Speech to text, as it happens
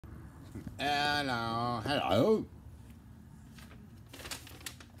Hello, hello.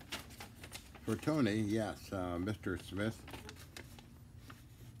 For Tony, yes, Mr. Smith.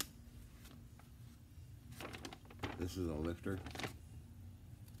 This is a lifter.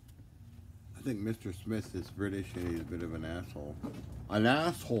 I think Mr. Smith is British and he's a bit of an asshole. An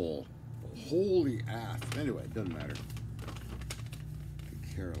asshole. Holy ass. Anyway, it doesn't matter.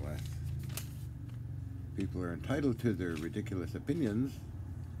 Could care less. People are entitled to their ridiculous opinions.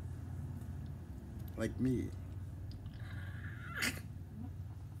 Like me.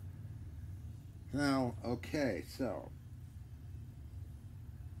 Now, okay, so.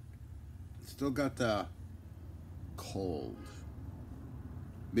 Still got the cold.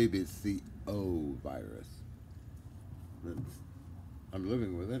 Maybe it's the O virus. I'm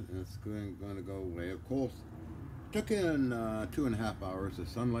living with it, and it's going to go away. Of course, took in 2.5 hours of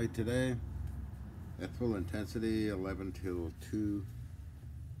sunlight today at full intensity, 11 till 2,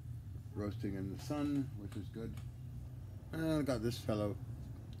 roasting in the sun, which is good. And I got this fellow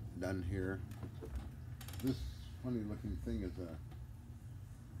done here. This funny-looking thing is a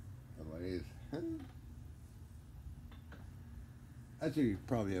lathe. As you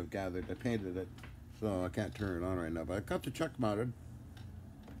probably have gathered, I painted it, so I can't turn it on right now. But I got the chuck mounted.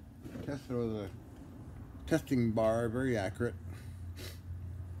 Tested with a testing bar, very accurate.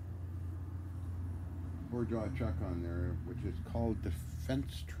 4-jaw chuck on there, which is called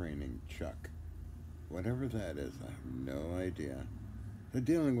defense training chuck. Whatever that is, I have no idea. They're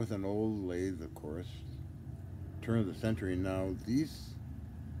dealing with an old lathe, of course. Turn of the century. Now, these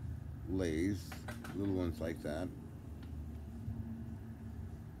lathes, little ones like that,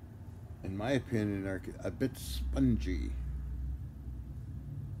 in my opinion, are a bit spongy.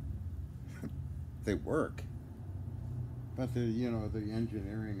 They work, but the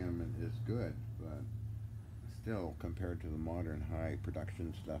engineering of it is good. But still, compared to the modern high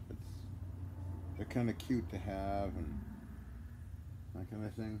production stuff, they're kind of cute to have and that kind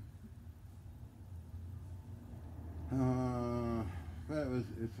of thing. But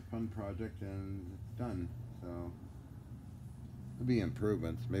it's a fun project and it's done. So. There'll be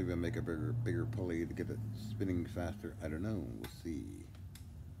improvements. Maybe I'll make a bigger pulley to get it spinning faster. I don't know. We'll see.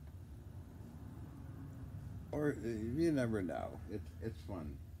 Or you never know. It's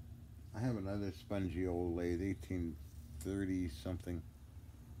fun. I have another spongy old lathe, 1830 something.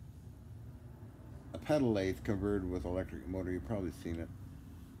 A pedal lathe converted with electric motor. You've probably seen it.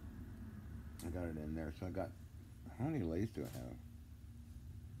 I got it in there. So I got. How many lathes do I have?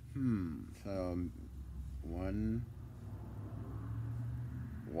 So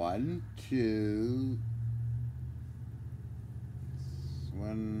 1, 2,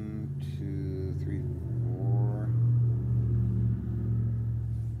 3, 4.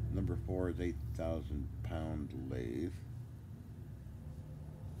 Number 4 is 8,000 pound lathe.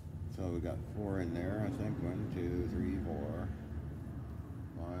 So we got 4 in there, I think. 1, 2, 3, 4,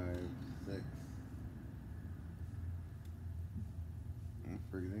 5, 6. I'm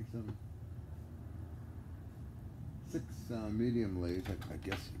forgetting something. 6 medium lathes, I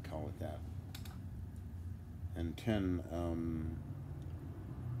guess you call it that, and 10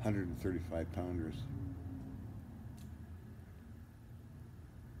 135 pounders.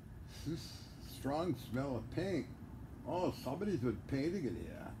 This strong smell of paint. Oh, somebody's been painting it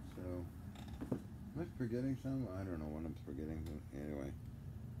here. So, am I forgetting something? I don't know what I'm forgetting. Anyway,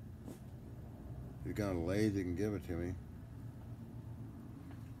 if you got a lathe, you can give it to me.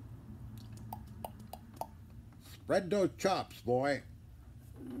 Spread those chops, boy.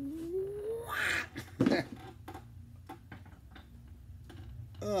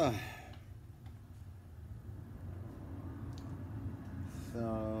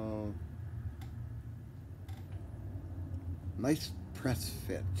 So, nice press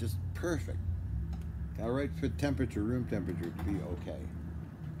fit, just perfect. Got right fit temperature, room temperature to be okay.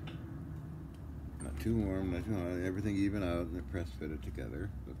 Not too warm, not too hot. Everything even out, and the press fitted together.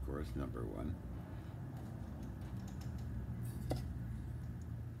 Of course, number 1.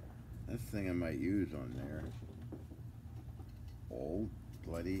 This thing I might use on there. Old,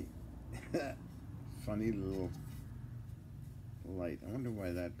 bloody, funny little light. I wonder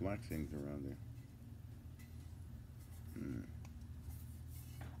why that black thing's around there.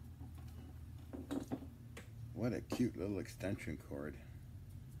 What a cute little extension cord.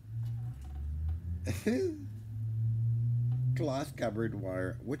 Gloss covered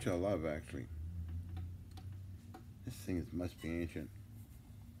wire, which I love actually. This thing must be ancient.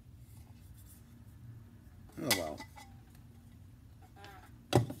 Oh well.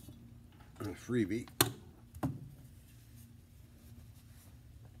 A freebie.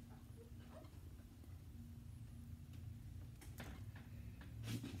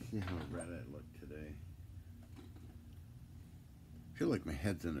 See how red I look today. I feel like my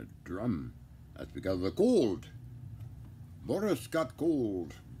head's in a drum. That's because of the cold. Boris got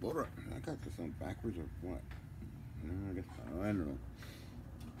cold. Boris. I got this on backwards or what? No, I guess I don't know.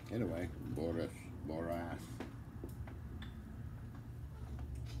 Anyway, Boris.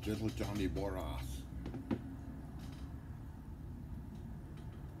 Little Johnny Boris.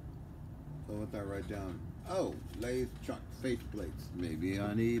 So what did I write down? Oh, lathe chuck faceplates. Maybe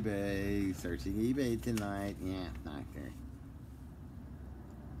on eBay. Searching eBay tonight. Yeah, doctor.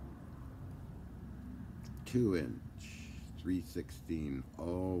 2-inch. 3/16.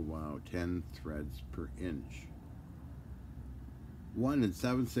 Oh wow, 10 threads per inch. 1 and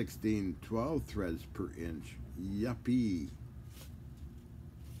 7/16, 12 threads per inch. Yuppie.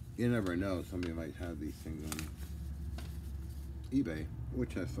 You never know, somebody might have these things on eBay,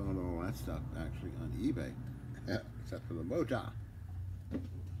 which I found all that stuff actually on eBay, except for the motor.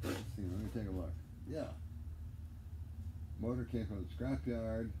 Let's see, let me take a look. Yeah. Motor came from the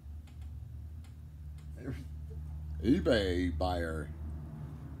scrapyard. eBay buyer.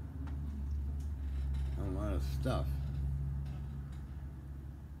 A lot of stuff.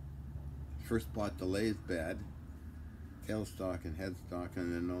 First bought the lathe bed, tailstock and headstock,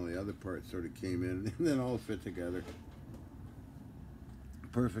 and then all the other parts sort of came in and then all fit together.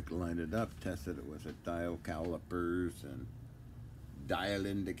 Perfect, lined it up, tested it with dial calipers and dial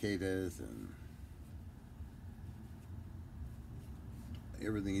indicators and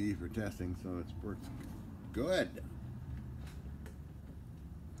everything you need for testing, so it works good.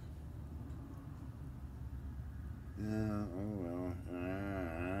 Yeah, oh well.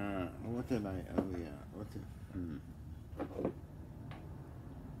 What did I, oh yeah, what did,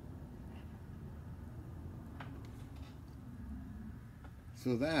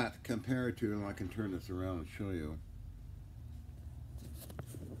 So that, compared to, and I can turn this around and show you,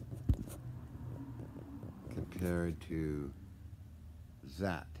 compared to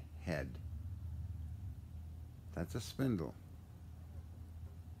that head, that's a spindle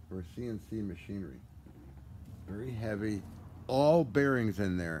for CNC machinery. Very heavy, all bearings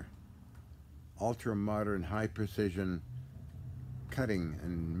in there, ultra modern, high precision cutting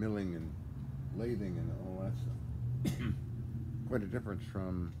and milling and lathing and all that stuff. Quite a difference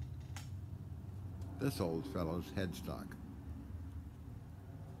from this old fellow's headstock.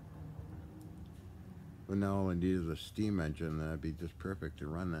 But now all I need is a steam engine. That'd be just perfect to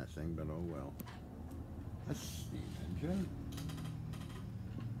run that thing, but oh well. A steam engine.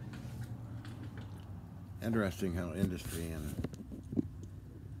 Interesting how industry and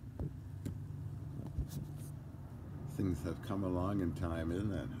things have come along in time,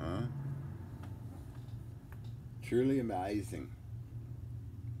 isn't it, huh? Truly amazing.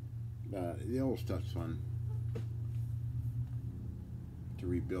 The old stuff's fun. To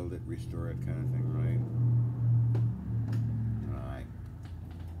rebuild it, restore it, kind of thing, right? Right.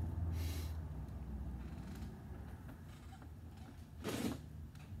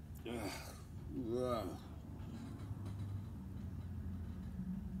 Ugh.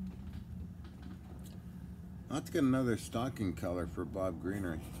 I'll have to get another stocking color for Bob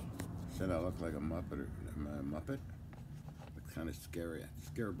Greener. Said I look like a Muppet. A Muppet? Looks kind of scary.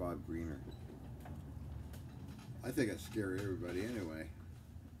 Scare Bob Greener. I think I scare everybody anyway.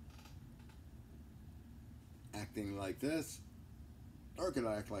 Acting like this, or could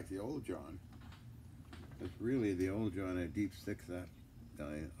I act like the old John? It's really the old John at Deep Six that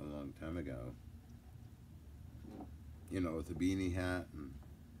died a long time ago. You know, with the beanie hat and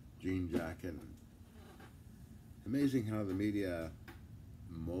jean jacket. Amazing how the media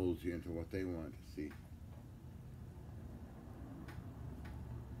molds you into what they want to see.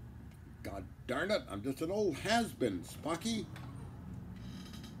 God darn it, I'm just an old has-been, Spocky.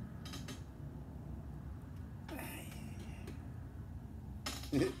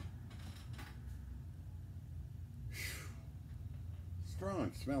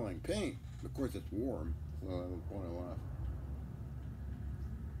 Strong smelling paint. Of course it's warm, so that will boil off.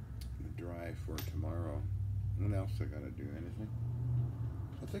 Dry for tomorrow. What else I gotta do? Anything?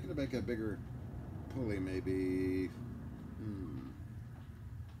 I was thinking to make a bigger pulley, maybe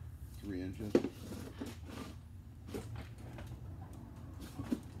 3 inches.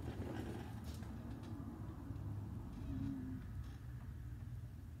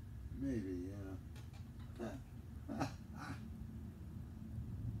 Maybe, yeah.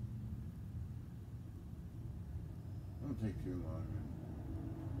 Don't take too long.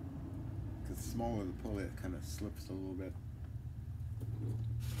 Because the smaller the pulley, it kind of slips a little bit.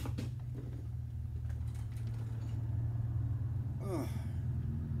 Oh.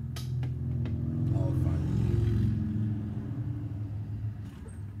 All fun.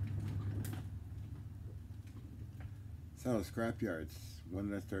 So scrap yards. When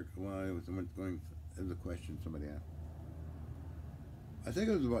did I start? Well, I was going. As a question somebody asked. I think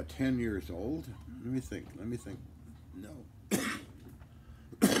I was about 10 years old. Let me think. No.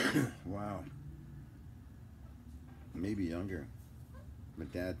 Wow. Maybe younger. My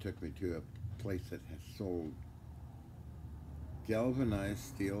dad took me to a place that has sold galvanized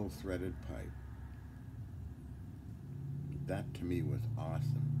steel threaded pipe. That to me was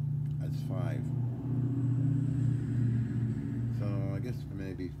awesome. That's 5. So I guess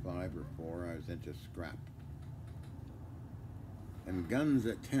maybe 5 or 4 I was into scrap. And guns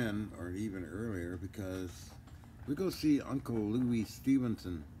at 10 or even earlier, because we go see Uncle Louis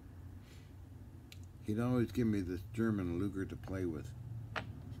Stevenson. He'd always give me this German Luger to play with.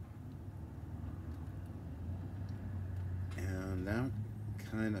 And that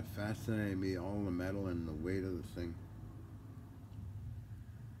kind of fascinated me, all the metal and the weight of the thing.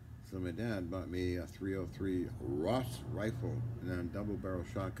 So my dad bought me a .303 Ross rifle and then a double barrel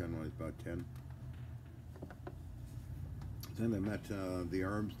shotgun when I was about 10. Then I met the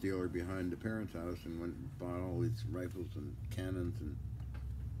arms dealer behind the parents' house and went and bought all these rifles and cannons and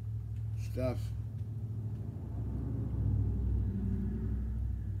stuff.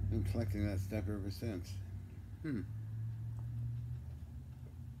 Been collecting that stuff ever since.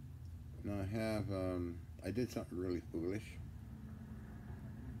 Now I have, I did something really foolish.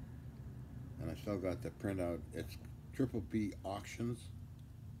 And I still got the printout. It's Triple P auctions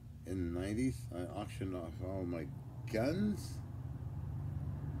in the 90s. I auctioned off all my guns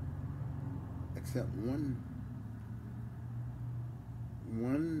except one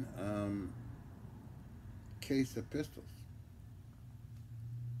case of pistols.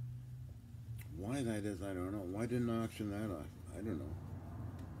 Why that is, I don't know. Why didn't I auction that off? I don't know.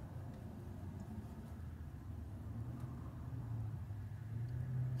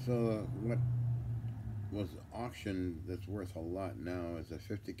 So what was auctioned that's worth a lot now is a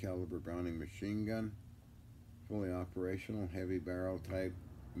 50 caliber Browning machine gun, fully operational, heavy barrel type,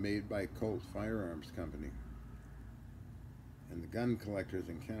 made by Colt Firearms Company. And the gun collectors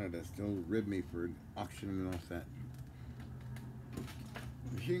in Canada still rib me for auctioning off that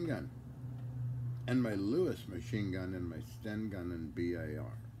machine gun. And my Lewis machine gun and my Sten gun and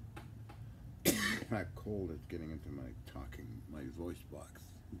BAR. That cold is getting into my voice box.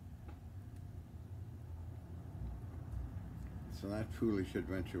 So that foolish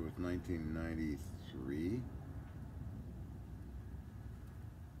adventure was 1993.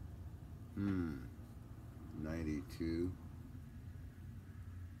 92.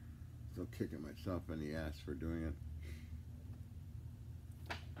 Still kicking myself in the ass for doing it.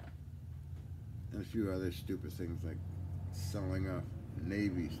 And a few other stupid things like selling off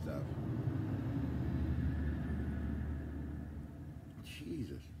Navy stuff.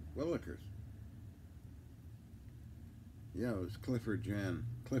 Jesus, Willikers. Yeah, it was Cliff Jan,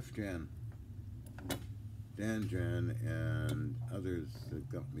 Dan Jan, and others that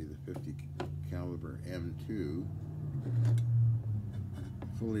got me the 50 caliber M2,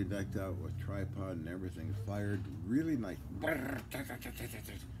 fully decked out with tripod and everything, fired really nice.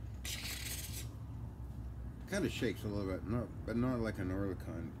 Kind of shakes a little bit, but not like an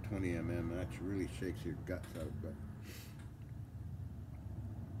Oerlikon 20mm. That really shakes your guts out. But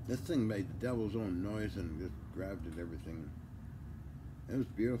this thing made the devil's own noise and just grabbed at everything. It was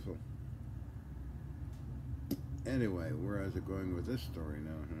beautiful. Anyway, where is it going with this story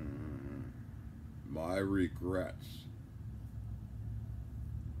now? My regrets.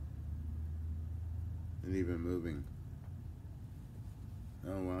 And even moving.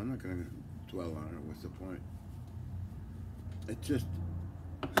 Oh well, I'm not going to dwell on it. What's the point? It's just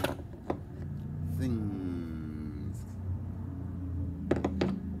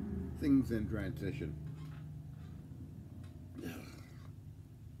things in transition.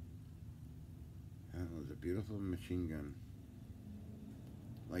 That was a beautiful machine gun.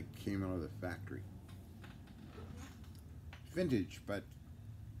 Like came out of the factory. Vintage, but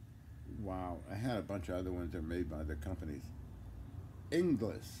wow. I had a bunch of other ones that are made by other companies.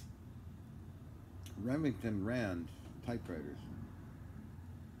 Inglis, Remington Rand typewriters.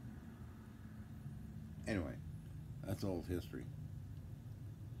 Anyway, that's old history.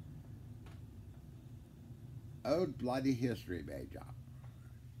 Old bloody history, Major.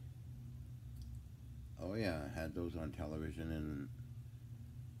 Oh yeah, I had those on television in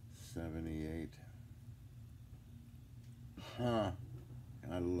 78. Huh.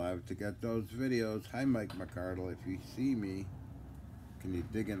 I'd love to get those videos. Hi, Mike McCardle. If you see me, can you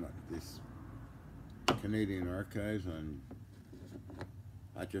dig in this Canadian Archives on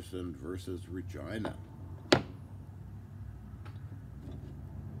Hutchison versus Regina?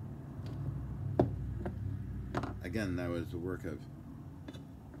 Again, that was the work of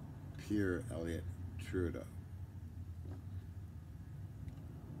Pierre Elliott Trudeau.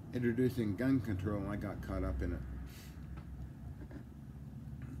 Introducing gun control, I got caught up in it.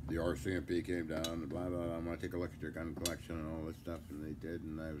 The RCMP came down and blah, blah, blah. I'm going to take a look at your gun collection and all this stuff, and they did,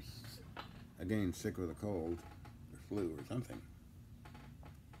 and I was, again, sick with a cold, or flu, or something.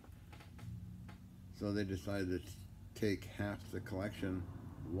 So they decided to take half the collection.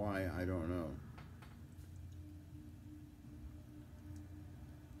 Why, I don't know.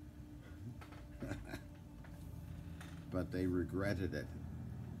 But they regretted it.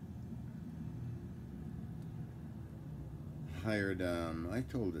 Hired, I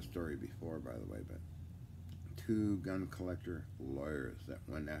told this story before, by the way, but 2 gun collector lawyers that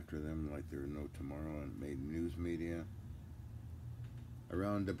went after them like there was no tomorrow and made news media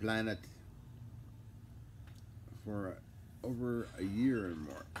around the planet for over a year and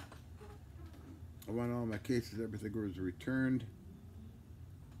more. I won all my cases, everything was returned.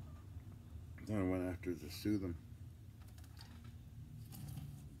 Then I went after to sue them.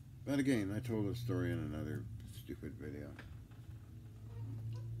 But again, I told a story in another stupid video.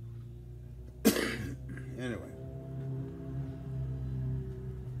 Anyway,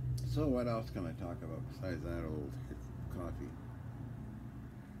 so what else can I talk about besides that old coffee?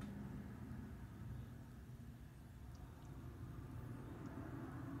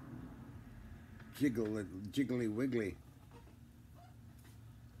 Jiggly wiggly.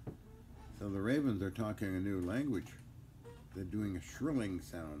 So the ravens are talking a new language. They're doing a shrilling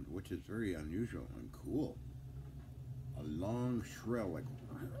sound, which is very unusual and cool. A long shrill, like,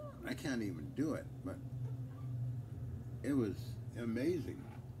 I can't even do it, but it was amazing.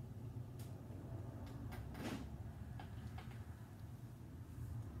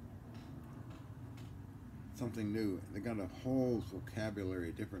 Something new. They got a whole vocabulary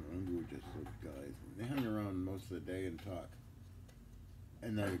of different languages, those guys. They hang around most of the day and talk.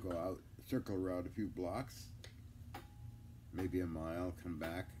 And then they go out, circle around a few blocks, maybe a mile, come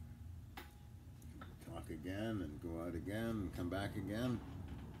back, talk again, and go out again, and come back again.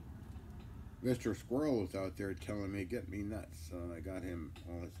 Mr. Squirrel was out there telling me, get me nuts, so I got him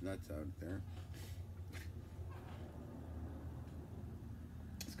all his nuts out there.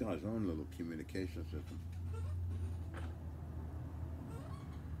 He's got his own little communication system.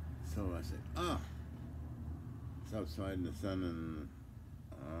 So I said, it's outside in the sun, and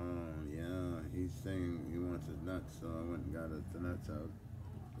oh yeah, he's saying he wants his nuts, so I went and got the nuts out.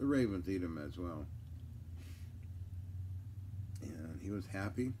 The ravens eat them as well. And he was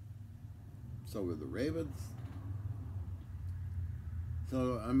happy. So were the ravens.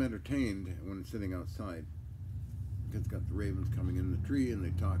 So I'm entertained when sitting outside. Because it's got the ravens coming in the tree and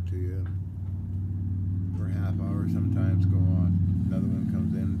they talk to you for a half hour, sometimes go on. Another one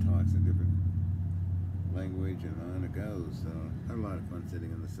comes in and talks a different language, and on it goes. So I had a lot of fun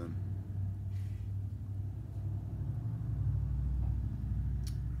sitting in the sun.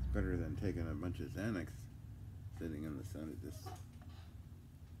 It's better than taking a bunch of Xanax sitting in the sun at this.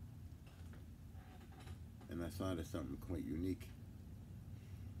 And I thought of something quite unique.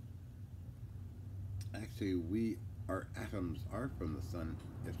 Actually, our atoms are from the sun,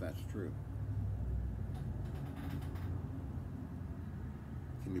 if that's true.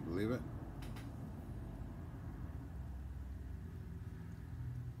 Can you believe it?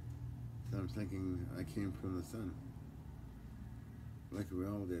 So I'm thinking I came from the sun, like we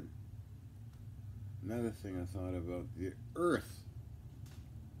all did. Another thing I thought about, the Earth.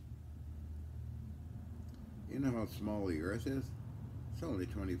 You know how small the Earth is? It's only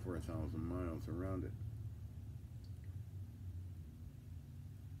 24,000 miles around it.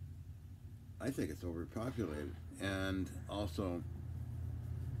 I think it's overpopulated. And also,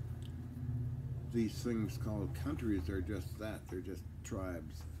 these things called countries are just that. They're just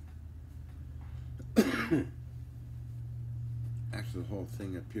tribes. Actually, the whole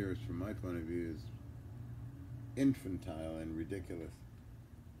thing appears, from my point of view, as infantile and ridiculous.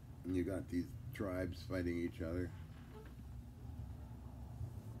 And you got these tribes fighting each other.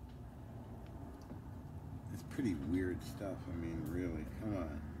 It's pretty weird stuff. I mean, really, come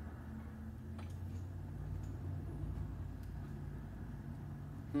on.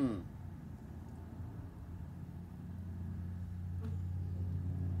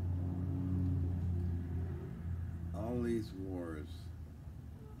 All these wars.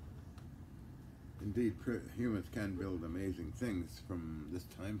 Indeed, humans can build amazing things from this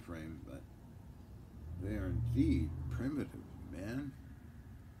time frame, but they are indeed primitive, man.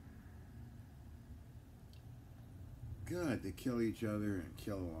 God, they kill each other and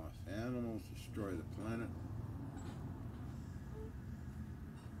kill off animals, destroy the planet.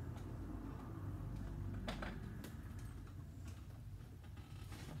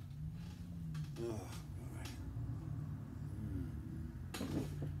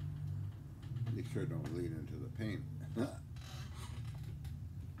 sure don't bleed into the paint.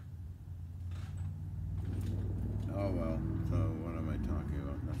 Oh well, so what am I talking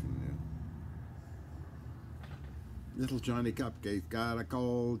about? Nothing new. Little Johnny Cupcake got a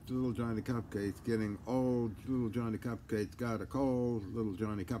cold. Little Johnny Cupcake's getting old. Little Johnny Cupcake's got a cold. Little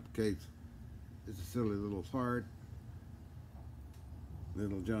Johnny Cupcake's is a silly little fart.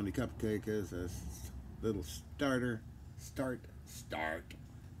 Little Johnny Cupcake is a little starter. Start.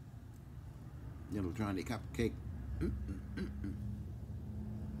 Little Johnny Cupcake.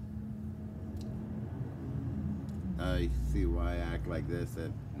 I see why I act like this,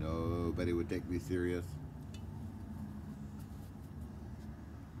 that nobody would take me serious.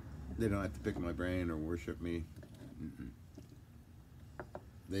 They don't have to pick my brain or worship me.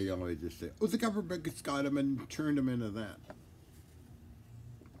 They always just say, oh, the government got him and turned him into that.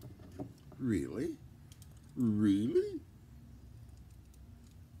 Really? Really?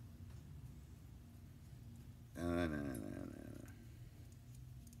 No.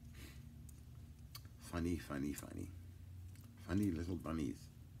 Funny. Funny little bunnies.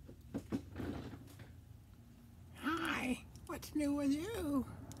 Hi, what's new with you?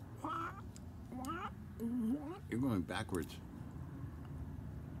 What? You're going backwards.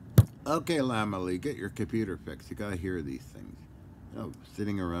 Okay, Lamely, get your computer fixed. You gotta hear these things. Oh,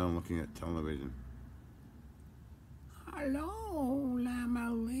 sitting around looking at television. Hello,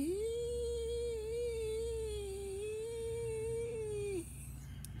 Lamely.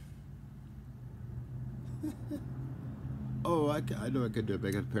 Oh, I know I could do a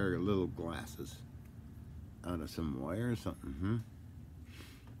big pair of little glasses out of some wire or something.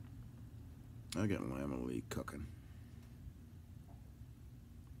 I'll get Lamely cooking.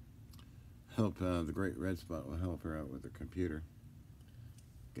 Help the Great Red Spot will help her out with the computer.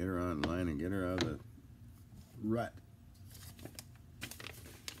 Get her online and get her out of the rut.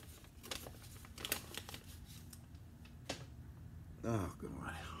 Oh,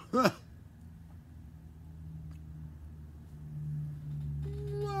 God.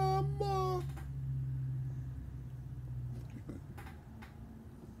 Mama.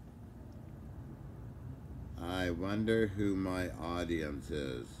 I wonder who my audience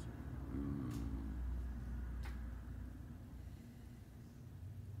is.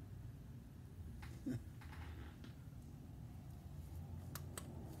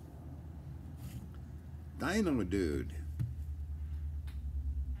 Dino Dude.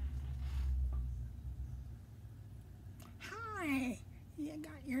 Hi, you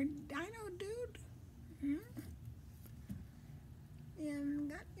got your Dino Dude? You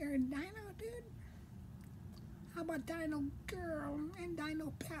got your Dino Dude? How about Dino Girl and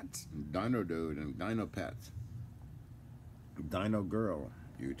Dino Pets? Dino Dude and Dino Pets. Dino Girl.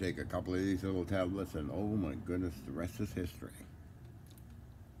 You take a couple of these little tablets and oh my goodness, the rest is history.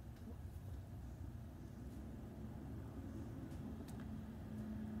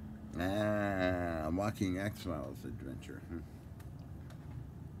 Walking X-Files adventure.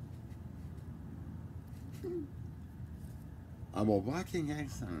 I'm a walking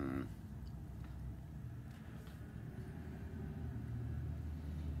X-Files.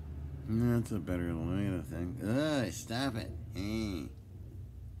 That's a better way to think. Ugh, stop it. Hey.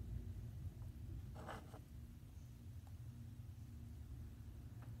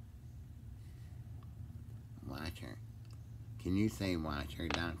 Watcher. Can you say watcher,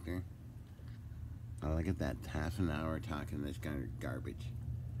 doctor? Oh, look at that. Half an hour talking this kind of garbage.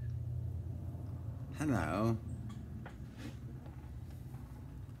 Hello.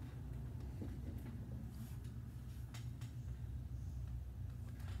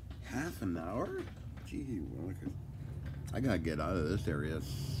 Half an hour? Gee, well, I gotta get out of this area.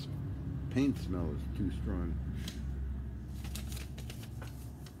 Paint smell is too strong.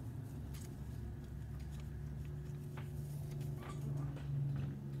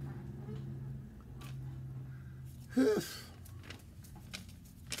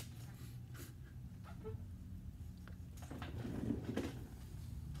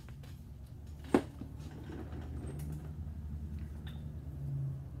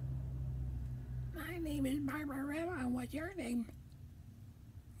 My name is Barbarella, and what's your name?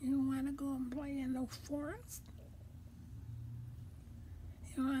 You want to go and play in the forest?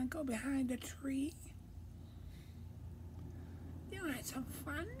 You want to go behind a tree? You want some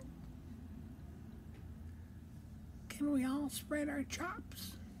fun? Can we all spread our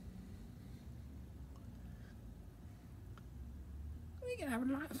chops? We can have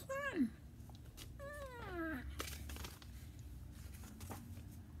a lot of fun.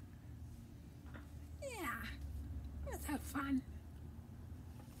 Yeah, let's have fun.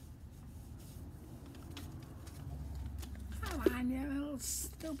 Come on, you little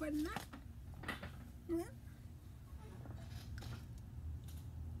stupid nut. Yeah.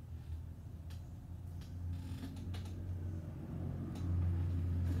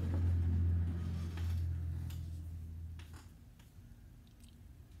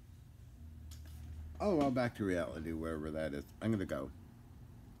 Oh, well, back to reality, wherever that is. I'm gonna go.